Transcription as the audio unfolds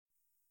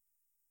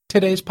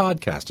Today's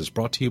podcast is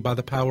brought to you by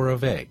The Power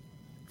of A.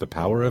 The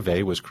Power of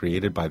A was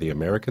created by the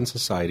American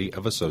Society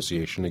of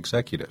Association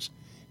Executives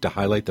to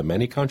highlight the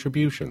many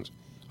contributions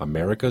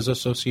America's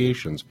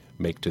associations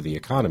make to the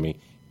economy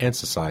and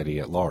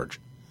society at large.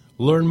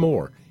 Learn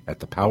more at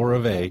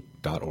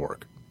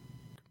thepowerofa.org.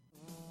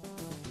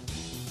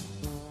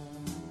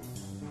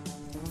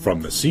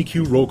 From the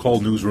CQ Roll Call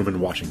Newsroom in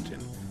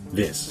Washington,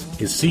 this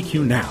is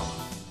CQ Now,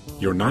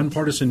 your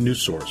nonpartisan news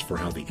source for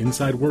how the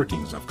inside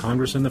workings of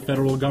Congress and the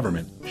federal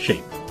government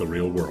shape the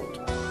real world.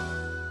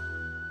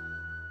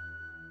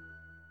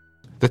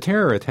 The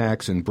terror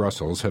attacks in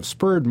Brussels have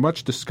spurred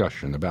much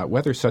discussion about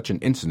whether such an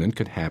incident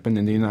could happen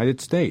in the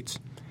United States.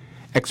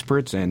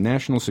 Experts and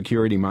national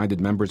security-minded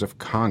members of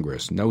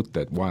Congress note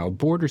that while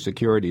border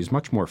security is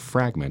much more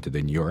fragmented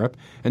in Europe,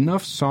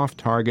 enough soft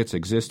targets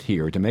exist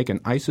here to make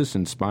an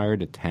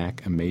ISIS-inspired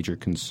attack a major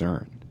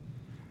concern.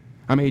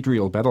 I'm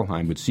Adriel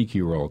Bettelheim with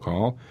CQ Roll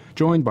Call,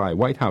 joined by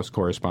White House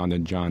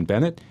correspondent John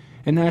Bennett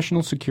and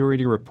national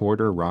security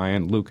reporter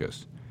Ryan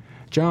Lucas.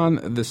 John,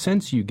 the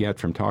sense you get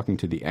from talking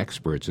to the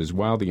experts is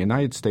while the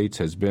United States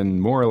has been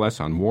more or less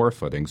on war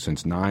footing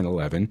since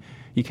 9/11,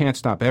 you can't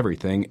stop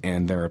everything,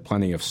 and there are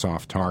plenty of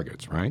soft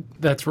targets, right?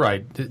 That's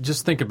right.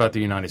 Just think about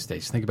the United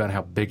States. Think about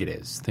how big it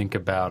is. Think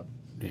about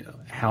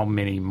how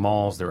many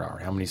malls there are,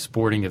 how many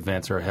sporting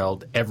events are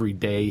held every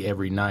day,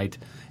 every night.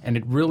 And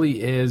it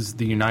really is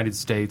the United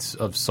States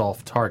of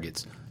soft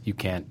targets. You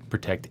can't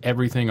protect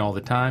everything all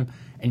the time,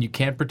 and you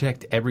can't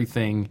protect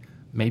everything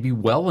maybe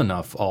well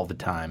enough all the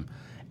time.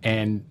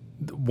 And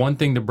one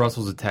thing the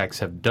Brussels attacks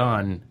have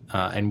done,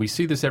 and we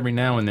see this every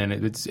now and then,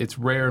 it's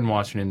rare in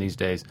Washington these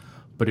days,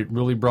 but it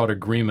really brought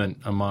agreement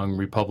among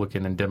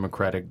Republican and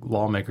Democratic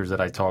lawmakers that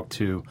I talk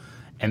to.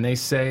 And they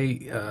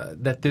say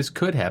that this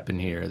could happen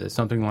here, that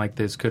something like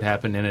this could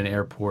happen in an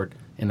airport,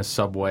 in a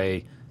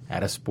subway,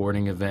 at a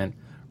sporting event,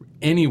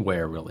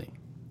 anywhere really.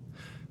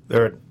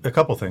 There are a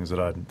couple things that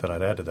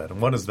I'd add to that. And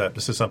one is that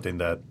this is something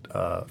that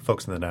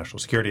folks in the national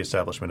security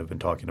establishment have been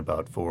talking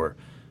about for,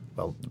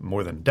 well,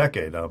 more than a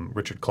decade.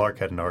 Richard Clarke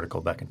had an article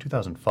back in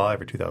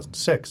 2005 or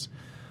 2006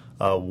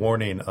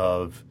 warning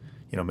of,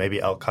 maybe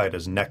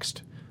al-Qaeda's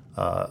next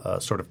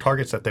sort of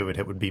targets that they would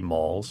hit would be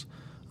malls.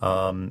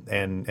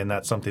 And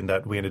that's something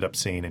that we ended up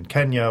seeing in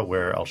Kenya,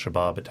 where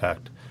al-Shabaab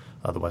attacked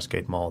the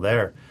Westgate Mall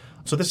there.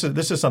 So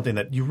this is something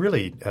that you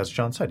really, as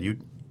John said, you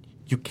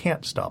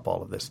can't stop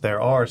all of this. There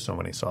are so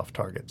many soft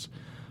targets.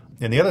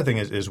 And the other thing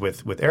is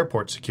with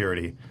airport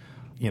security,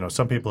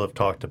 some people have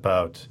talked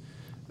about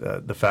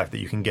the fact that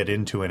you can get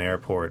into an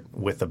airport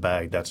with a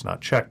bag that's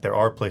not checked. There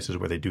are places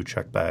where they do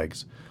check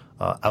bags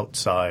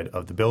outside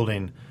of the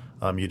building.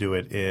 You do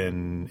it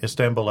in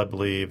Istanbul, I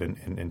believe.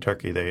 In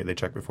Turkey, they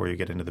check before you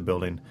get into the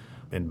building.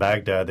 In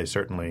Baghdad, they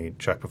certainly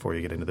check before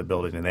you get into the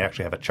building, and they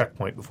actually have a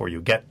checkpoint before you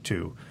get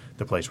to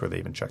the place where they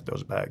even check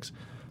those bags.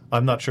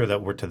 I'm not sure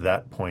that we're to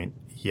that point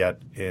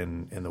yet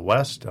in the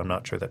West. I'm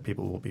not sure that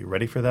people will be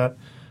ready for that,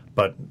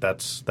 but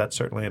that's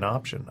certainly an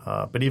option.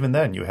 But even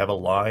then, you have a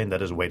line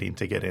that is waiting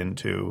to get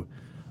into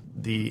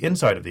the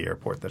inside of the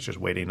airport that's just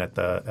waiting at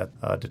the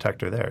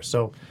detector there.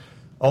 So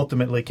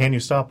ultimately, can you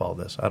stop all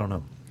this? I don't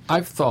know.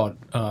 I've thought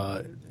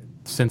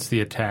since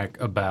the attack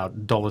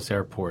about Dulles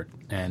Airport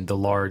and the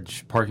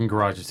large parking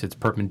garage that sits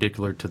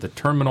perpendicular to the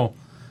terminal,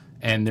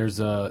 and there's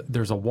a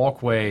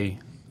walkway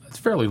that's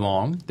fairly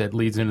long that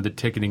leads into the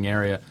ticketing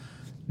area.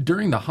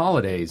 During the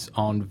holidays,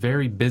 on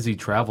very busy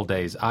travel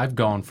days, I've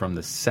gone from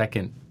the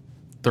second,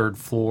 third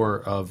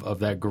floor of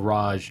that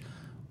garage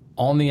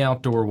on the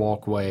outdoor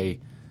walkway,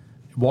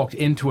 walked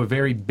into a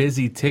very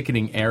busy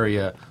ticketing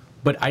area,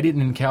 but I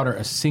didn't encounter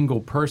a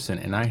single person,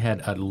 and I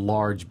had a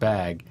large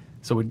bag.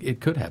 So it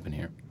could happen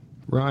here.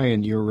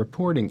 Ryan, your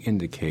reporting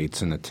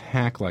indicates an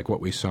attack like what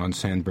we saw in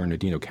San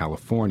Bernardino,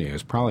 California,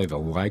 is probably the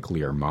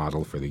likelier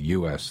model for the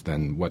U.S.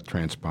 than what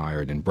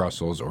transpired in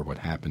Brussels or what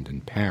happened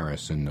in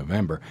Paris in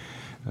November.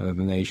 The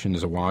nation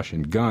is awash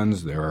in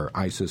guns. There are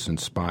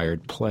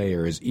ISIS-inspired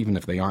players, even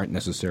if they aren't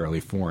necessarily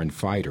foreign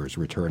fighters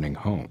returning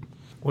home.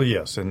 Well,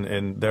 yes,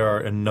 and there are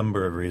a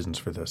number of reasons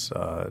for this.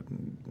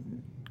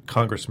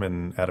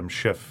 Congressman Adam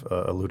Schiff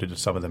alluded to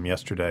some of them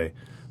yesterday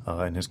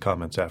in his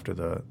comments after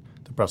the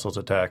Brussels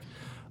attack.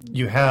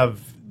 You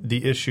have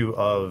the issue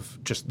of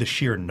just the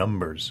sheer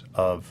numbers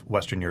of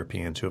Western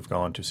Europeans who have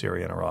gone to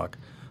Syria and Iraq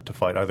to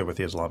fight either with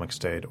the Islamic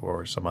State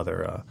or some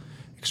other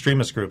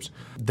extremist groups.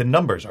 The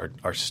numbers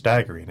are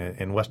staggering.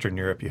 In Western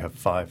Europe, you have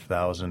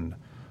 5,000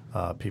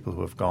 people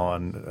who have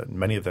gone.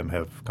 Many of them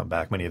have come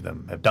back. Many of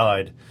them have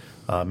died.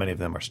 Many of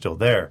them are still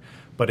there.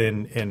 But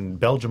in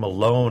Belgium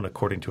alone,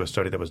 according to a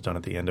study that was done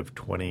at the end of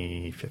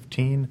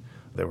 2015,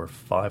 there were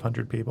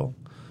 500 people.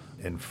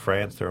 In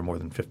France, there are more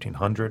than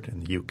 1,500. In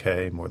the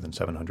UK, more than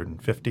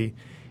 750.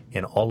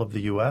 In all of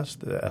the U.S.,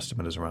 the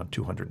estimate is around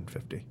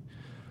 250.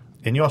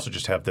 And you also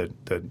just have the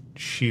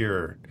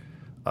sheer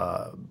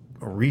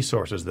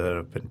resources that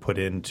have been put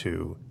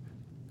into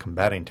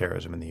combating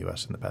terrorism in the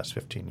U.S. in the past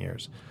 15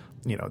 years.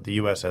 You know, the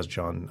U.S., as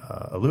John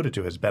alluded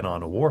to, has been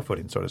on a war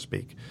footing, so to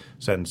speak,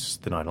 since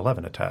the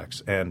 9/11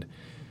 attacks. And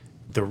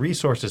the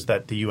resources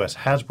that the U.S.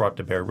 has brought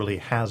to bear really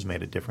has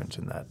made a difference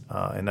in that.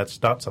 And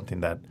that's not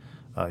something that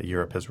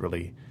Europe has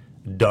really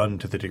done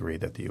to the degree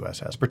that the U.S.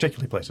 has,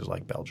 particularly places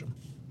like Belgium.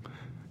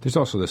 There's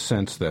also the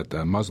sense that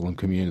Muslim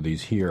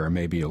communities here are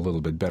maybe a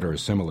little bit better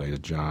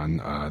assimilated, John,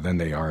 than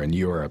they are in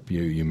Europe.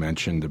 You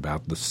mentioned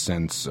about the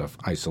sense of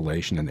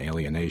isolation and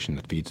alienation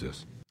that feeds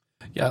this.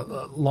 Yeah,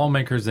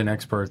 lawmakers and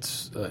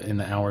experts in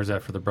the hours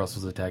after the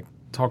Brussels attack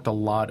talked a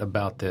lot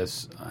about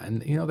this.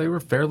 And, they were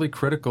fairly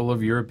critical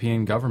of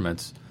European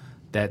governments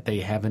that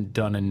they haven't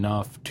done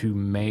enough to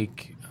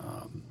make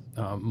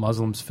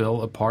Muslims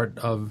feel a part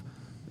of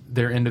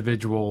their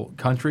individual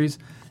countries.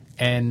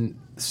 And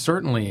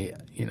certainly,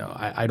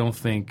 I don't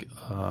think,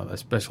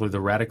 especially the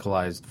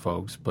radicalized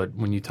folks, but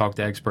when you talk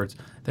to experts,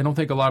 they don't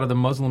think a lot of the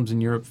Muslims in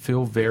Europe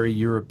feel very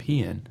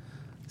European.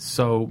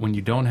 So when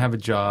you don't have a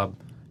job,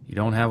 you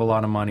don't have a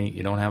lot of money,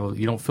 you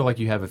don't feel like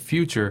you have a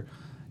future,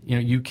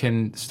 you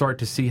can start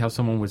to see how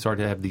someone would start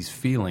to have these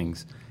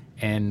feelings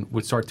and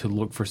would start to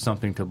look for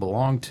something to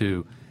belong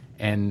to.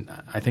 And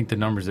I think the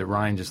numbers that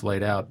Ryan just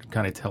laid out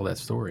kind of tell that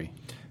story.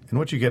 And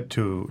what you get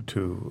to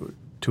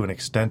an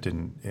extent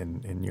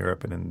in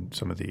Europe and in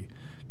some of the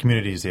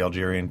communities, the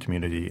Algerian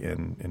community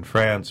in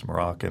France,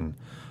 Moroccan,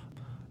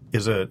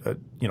 is a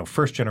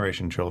first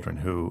generation children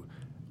who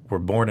were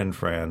born in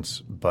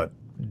France but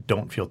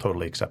don't feel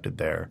totally accepted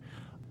there.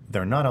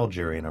 They're not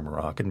Algerian or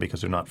Moroccan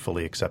because they're not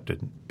fully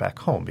accepted back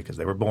home because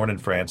they were born in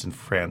France and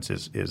France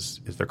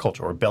is their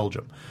culture, or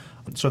Belgium.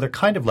 So they're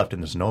kind of left in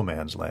this no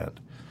man's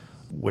land,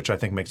 which I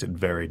think makes it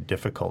very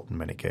difficult in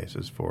many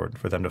cases for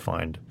them to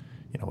find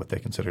what they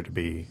consider to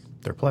be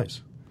their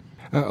place.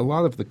 A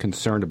lot of the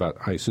concern about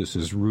ISIS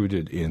is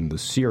rooted in the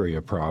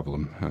Syria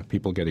problem,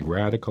 people getting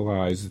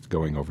radicalized,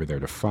 going over there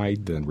to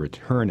fight, then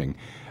returning.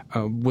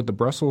 Would the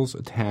Brussels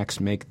attacks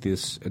make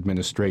this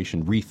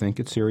administration rethink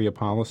its Syria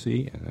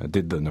policy?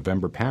 Did the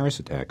November Paris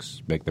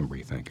attacks make them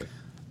rethink it?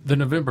 The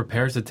November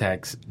Paris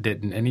attacks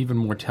didn't, and even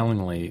more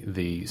tellingly,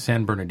 the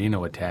San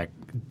Bernardino attack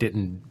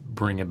didn't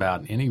bring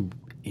about any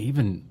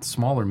even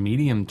smaller,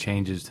 medium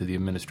changes to the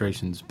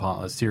administration's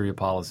Syria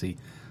policy.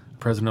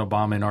 President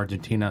Obama in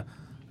Argentina,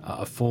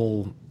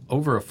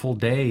 over a full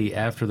day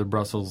after the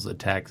Brussels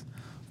attacks,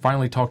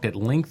 finally talked at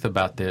length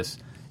about this,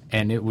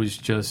 and it was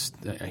just,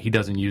 he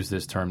doesn't use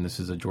this term, this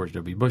is a George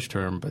W. Bush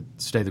term, but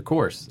stay the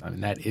course. I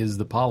mean, that is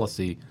the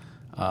policy.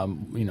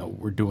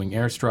 We're doing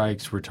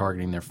airstrikes, we're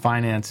targeting their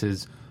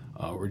finances,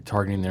 we're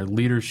targeting their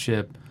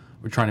leadership,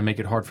 we're trying to make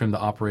it hard for him to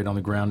operate on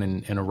the ground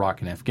in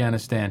Iraq and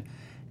Afghanistan.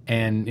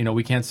 And,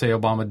 we can't say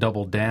Obama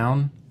doubled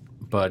down,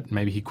 but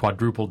maybe he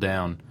quadrupled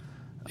down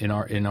in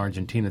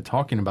Argentina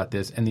talking about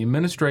this. And the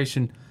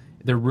administration,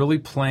 they're really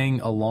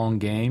playing a long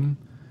game.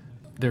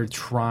 They're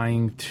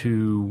trying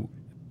to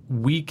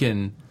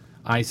weaken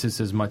ISIS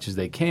as much as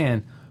they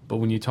can. But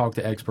when you talk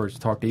to experts,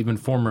 talk to even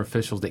former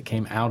officials that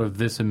came out of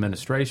this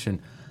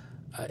administration,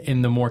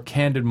 in the more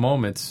candid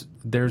moments,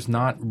 there's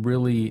not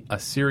really a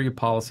Syria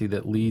policy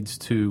that leads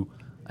to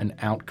an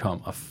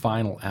outcome, a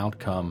final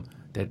outcome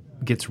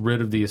that gets rid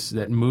of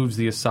that moves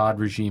the Assad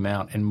regime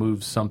out and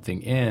moves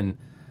something in.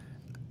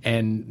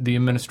 And the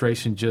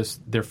administration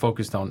they're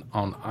focused on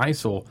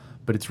ISIL,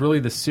 but it's really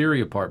the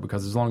Syria part,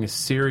 because as long as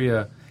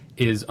Syria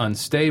is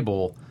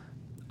unstable,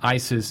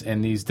 ISIS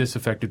and these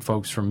disaffected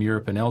folks from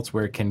Europe and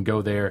elsewhere can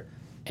go there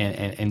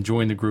and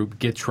join the group,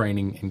 get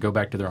training, and go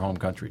back to their home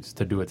countries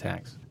to do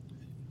attacks.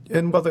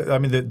 And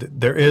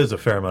there is a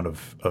fair amount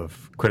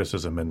of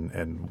criticism,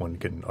 and one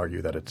can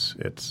argue that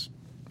it's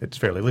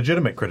fairly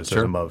legitimate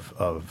criticism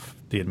of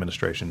the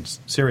administration's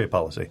Syria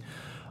policy.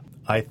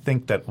 I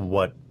think that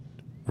what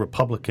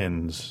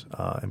Republicans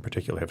in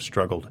particular have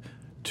struggled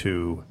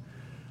to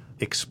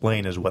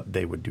explain is what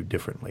they would do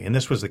differently. And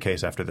this was the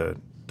case after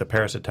the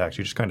Paris attacks.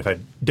 You just kind of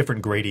had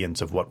different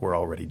gradients of what we're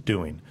already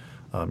doing.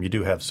 You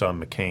do have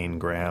some McCain,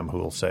 Graham, who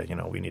will say,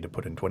 we need to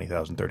put in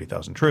 20,000,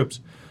 30,000 troops.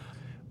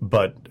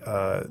 But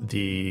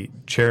the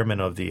chairman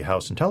of the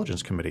House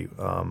Intelligence Committee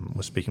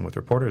was speaking with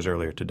reporters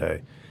earlier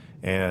today,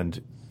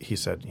 and he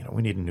said,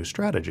 we need a new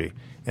strategy.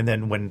 And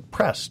then when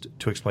pressed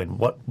to explain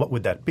what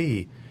would that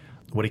be,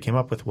 what he came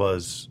up with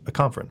was a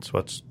conference.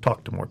 Let's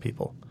talk to more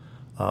people,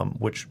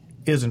 which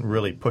isn't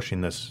really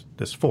pushing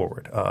this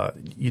forward.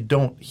 You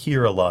don't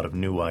hear a lot of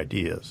new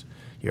ideas.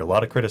 You hear a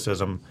lot of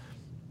criticism,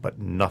 but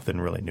nothing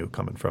really new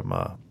coming from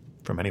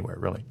anywhere,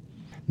 really.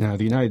 Now,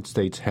 the United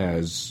States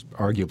has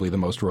arguably the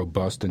most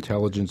robust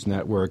intelligence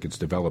network. It's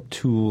developed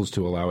tools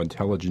to allow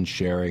intelligence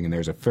sharing, and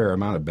there's a fair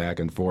amount of back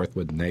and forth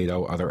with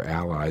NATO, other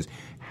allies.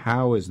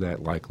 How is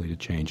that likely to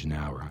change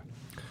now, Ron?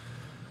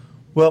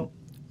 Well,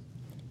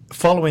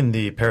 following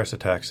the Paris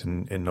attacks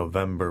in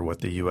November, what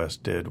the U.S.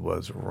 did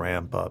was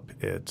ramp up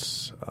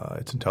its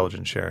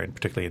intelligence sharing,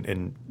 particularly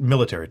in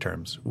military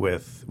terms,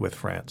 with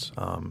France,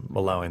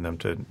 allowing them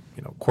to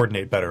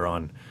coordinate better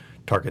on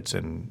targets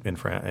in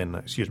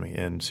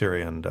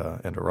Syria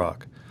and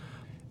Iraq.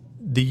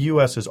 The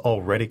U.S. is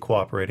already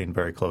cooperating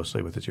very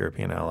closely with its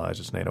European allies,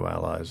 its NATO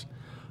allies.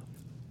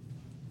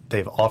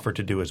 They've offered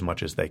to do as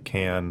much as they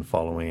can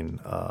following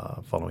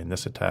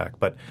this attack,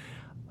 but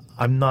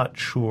I'm not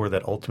sure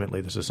that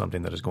ultimately this is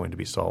something that is going to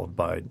be solved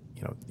by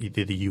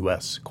either the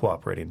U.S.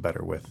 cooperating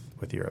better with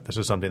Europe. This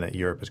is something that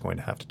Europe is going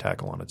to have to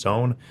tackle on its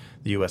own.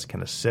 The U.S.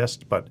 can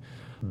assist, but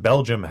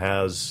Belgium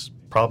has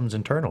problems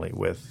internally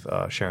with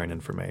sharing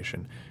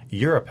information.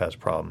 Europe has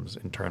problems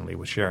internally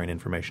with sharing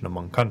information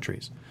among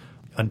countries.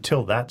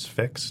 Until that's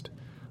fixed,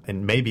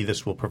 and maybe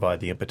this will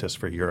provide the impetus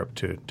for Europe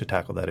to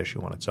tackle that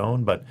issue on its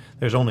own, but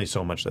there's only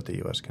so much that the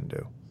U.S. can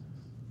do.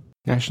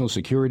 National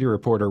Security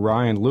Reporter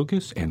Ryan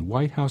Lucas and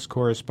White House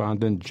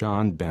correspondent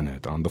John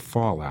Bennett on the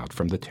fallout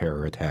from the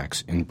terror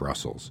attacks in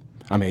Brussels.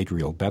 I'm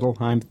Adriel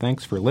Bettelheim.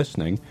 Thanks for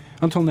listening.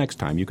 Until next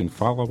time, you can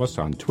follow us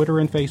on Twitter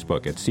and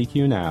Facebook at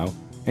CQ Now,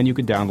 and you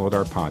can download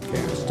our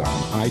podcast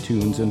on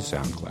iTunes and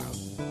SoundCloud.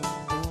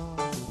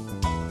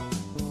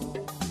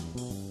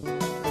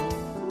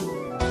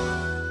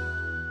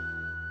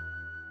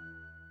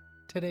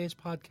 Today's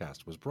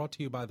podcast was brought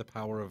to you by The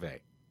Power of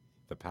A.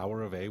 The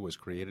Power of A was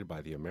created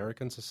by the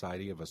American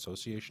Society of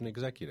Association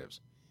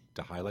Executives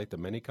to highlight the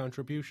many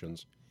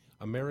contributions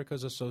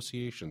America's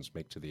associations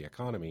make to the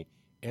economy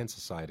and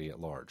society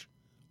at large.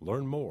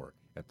 Learn more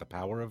at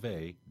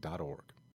thepowerofa.org.